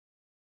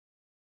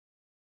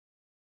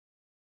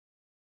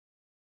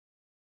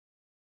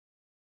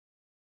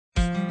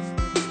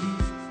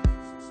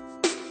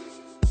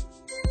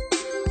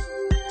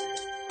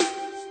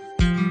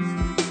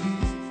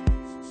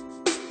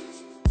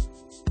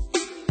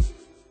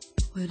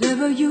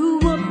Whatever you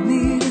want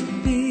me to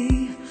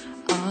be,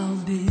 I'll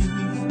be.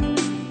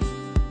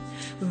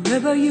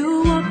 Wherever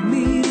you want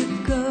me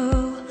to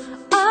go,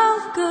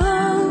 I'll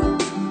go.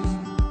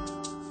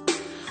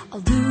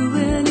 I'll do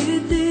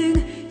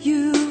anything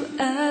you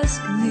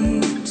ask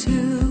me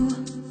to,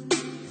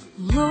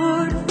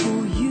 Lord,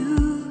 for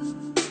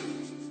you.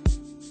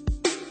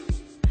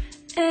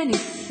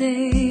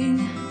 Anything.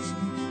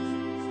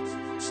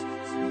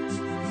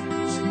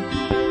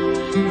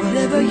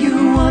 Whatever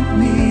you want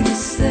me to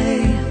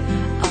say,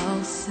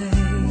 I'll say.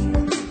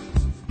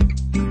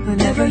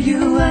 Whenever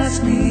you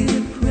ask me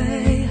to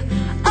pray,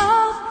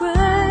 I'll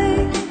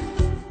pray.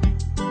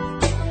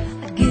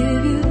 I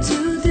give you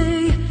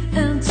today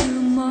and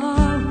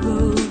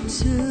tomorrow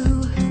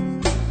too,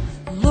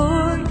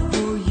 Lord,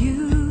 for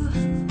you.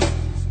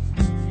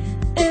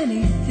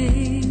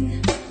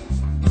 Anything.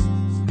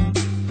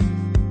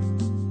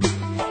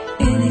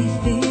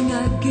 Anything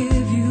I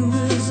give you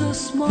is a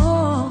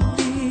small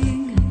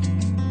thing,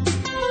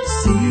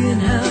 seeing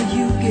how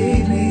you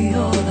gave me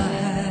all I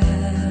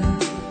have,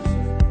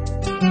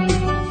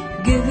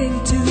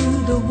 giving to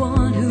the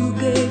one who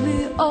gave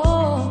me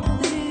all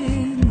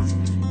things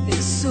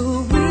is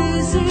so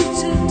easy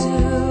to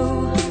do.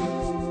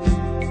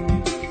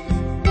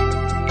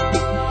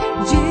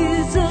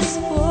 Jesus,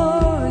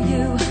 for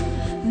you,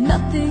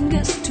 nothing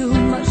is too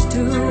much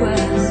to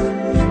ask.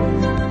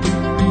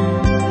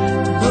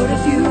 Lord,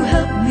 if you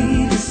help me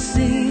to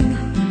sing,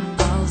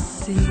 I'll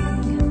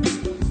sing.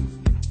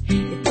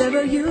 If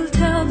ever you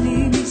tell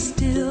me be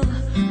still,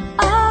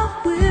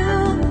 I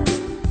will.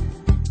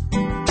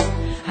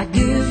 I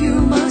give you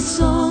my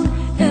song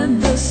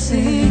and the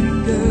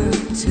singer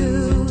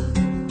too,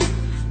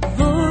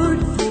 Lord,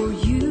 for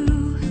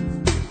you.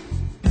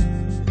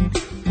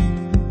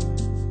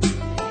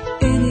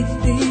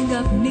 Anything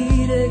I've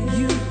needed,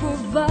 you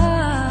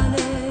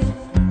provided.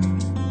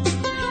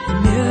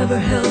 Never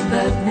held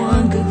back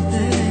one good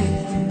thing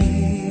for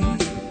me.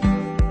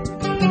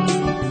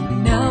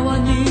 Now I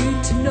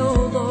need to know,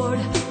 Lord,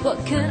 what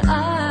can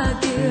I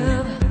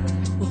give?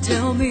 Well,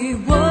 tell me,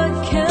 what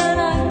can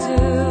I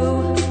do?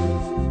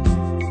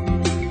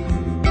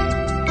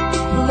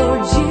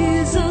 Lord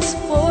Jesus,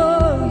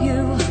 for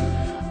you,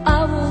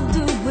 I will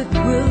do it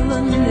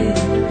willingly.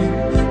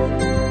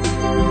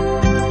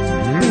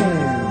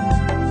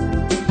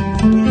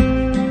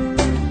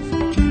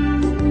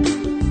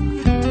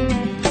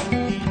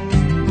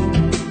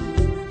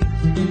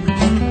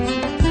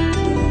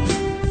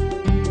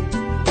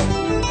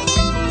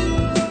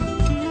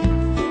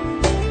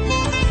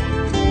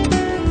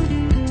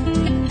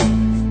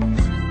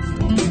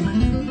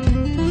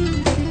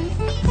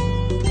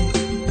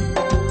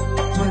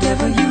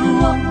 Whatever you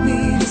want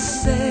me to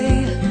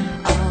say,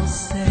 I'll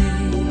say.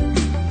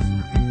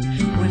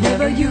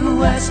 Whenever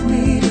you ask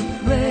me to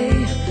pray,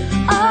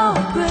 I'll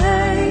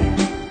pray.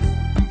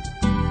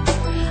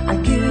 I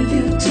give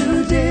you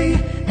today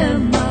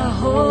and my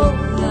whole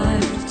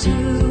life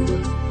too,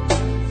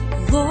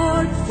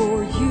 Lord,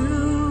 for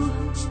you.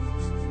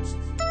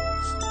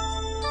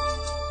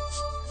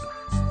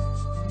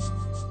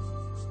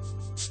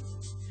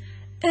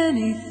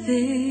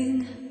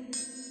 Anything.